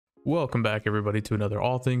Welcome back everybody to another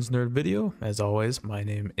All Things Nerd video. As always, my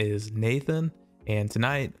name is Nathan, and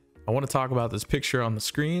tonight I want to talk about this picture on the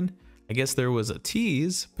screen. I guess there was a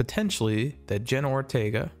tease, potentially, that Jenna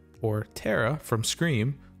Ortega, or Tara from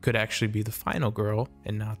Scream, could actually be the final girl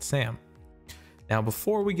and not Sam. Now,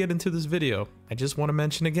 before we get into this video, I just want to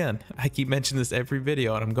mention again, I keep mentioning this every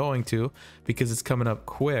video and I'm going to because it's coming up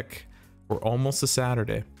quick. We're almost to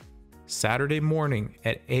Saturday morning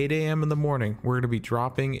at 8 a.m. in the morning, we're going to be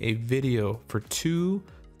dropping a video for 2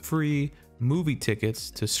 free movie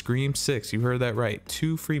tickets to Scream 6. You heard that right.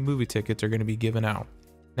 2 free movie tickets are going to be given out.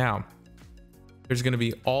 Now, there's going to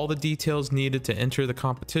be all the details needed to enter the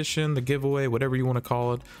competition, the giveaway, whatever you want to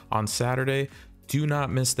call it, on Saturday. Do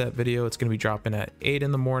not miss that video. It's going to be dropping at 8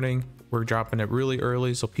 in the morning. We're dropping it really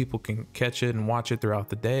early so people can catch it and watch it throughout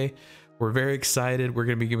the day. We're very excited. We're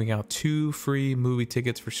going to be giving out 2 free movie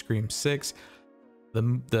tickets for Scream 6.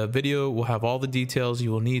 The video will have all the details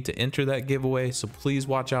you will need to enter that giveaway, so please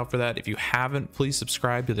watch out for that. If you haven't, please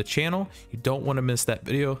subscribe to the channel. You don't want to miss that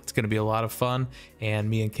video. It's going to be a lot of fun, and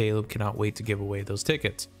me and Caleb cannot wait to give away those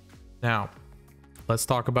tickets. Now, let's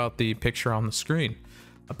talk about the picture on the screen.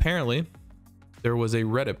 Apparently, there was a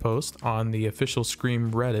Reddit post on the official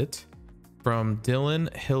Scream Reddit from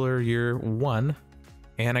Dylan Hiller Year 1.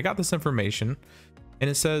 And I got this information, and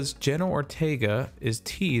it says Jenna Ortega is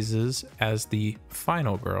teases as the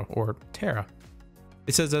final girl, or Tara.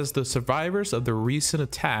 It says as the survivors of the recent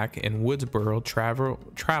attack in Woodsboro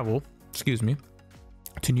travel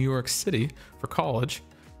to New York City for college,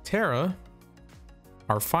 Tara,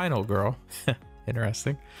 our final girl,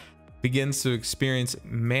 interesting, begins to experience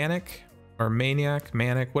manic,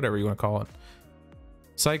 whatever you want to call it,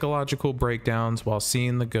 psychological breakdowns while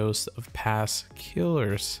seeing the ghosts of past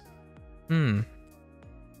killers.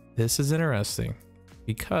 This is interesting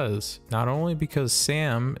because not only because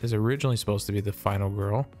Sam is originally supposed to be the final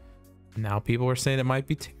girl, now people are saying it might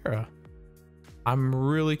be Tara. I'm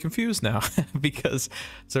really confused now because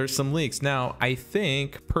there's some leaks. Now, I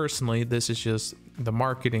think personally this is just the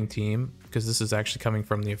marketing team, because this is actually coming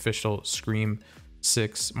from the official Scream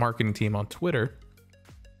 6 marketing team on Twitter,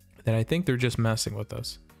 that I think they're just messing with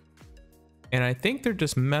us. And I think they're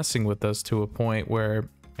just messing with us to a point where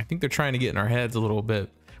I think they're trying to get in our heads a little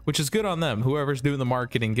bit, which is good on them. Whoever's doing the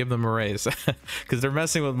marketing, give them a raise because they're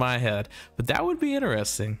messing with my head. But that would be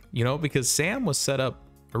interesting, you know, because Sam was set up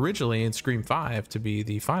originally in Scream 5 to be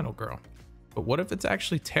the final girl. But what if it's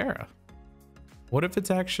actually Tara? What if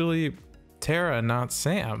it's actually Tara and not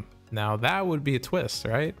Sam? Now that would be a twist,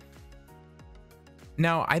 right?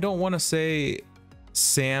 Now, I don't want to say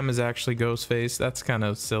Sam is actually Ghostface. That's kind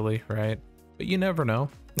of silly, right? But you never know.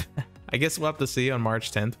 I guess we'll have to see on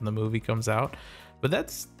March 10th when the movie comes out. But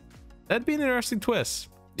that'd be an interesting twist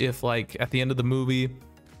if, like, at the end of the movie,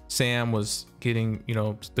 Sam was getting, you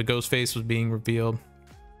know, the Ghostface was being revealed,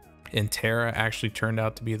 and Tara actually turned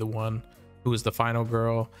out to be the one who was the final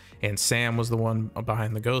girl, and Sam was the one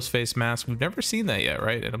behind the Ghostface mask. We've never seen that yet,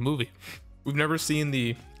 right? In a movie, we've never seen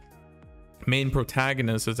the main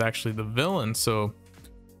protagonist is actually the villain. So,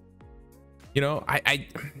 you know, I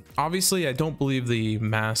obviously I don't believe the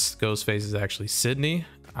masked Ghostface is actually Sydney.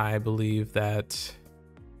 I believe that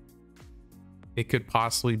it could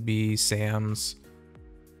possibly be Sam's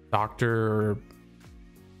doctor, or,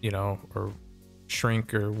 you know, or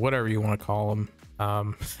shrink, or whatever you want to call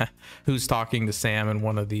him, who's talking to Sam in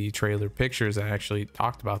one of the trailer pictures. I actually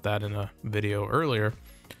talked about that in a video earlier.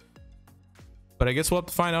 But I guess we'll have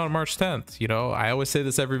to find out on March 10th. You know, I always say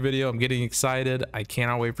this every video. I'm getting excited. I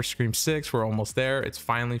cannot wait for Scream 6. We're almost there. It's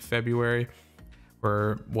finally February.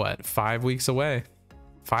 We're, what, 5 weeks away?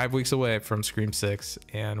 5 weeks away from Scream 6.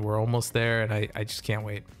 And we're almost there, and I just can't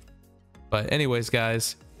wait. But anyways,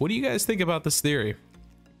 guys, what do you guys think about this theory?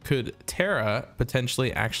 Could Tara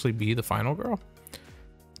potentially actually be the final girl?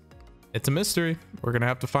 It's a mystery. We're going to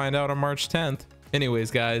have to find out on March 10th. Anyways,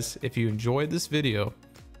 guys, if you enjoyed this video,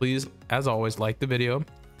 please, as always, like the video,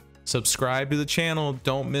 subscribe to the channel.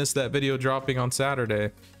 Don't miss that video dropping on Saturday,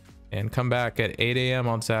 and come back at 8 a.m.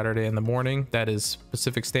 on Saturday in the morning. That is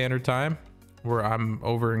Pacific Standard Time, where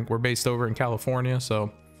we're based over in California.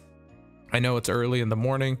 So I know it's early in the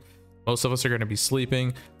morning. Most of us are going to be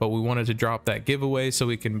sleeping, but we wanted to drop that giveaway so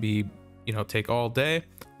we can be, you know, take all day.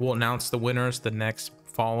 We'll announce the winners the next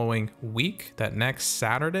following week. That next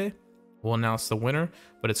Saturday, we'll announce the winner,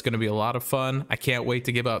 but it's going to be a lot of fun. I can't wait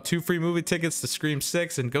to give out 2 free movie tickets to Scream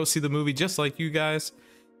 6 and go see the movie just like you guys.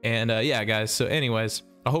 And yeah, guys, so anyways,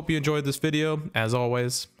 I hope you enjoyed this video. As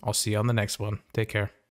always, I'll see you on the next one. Take care.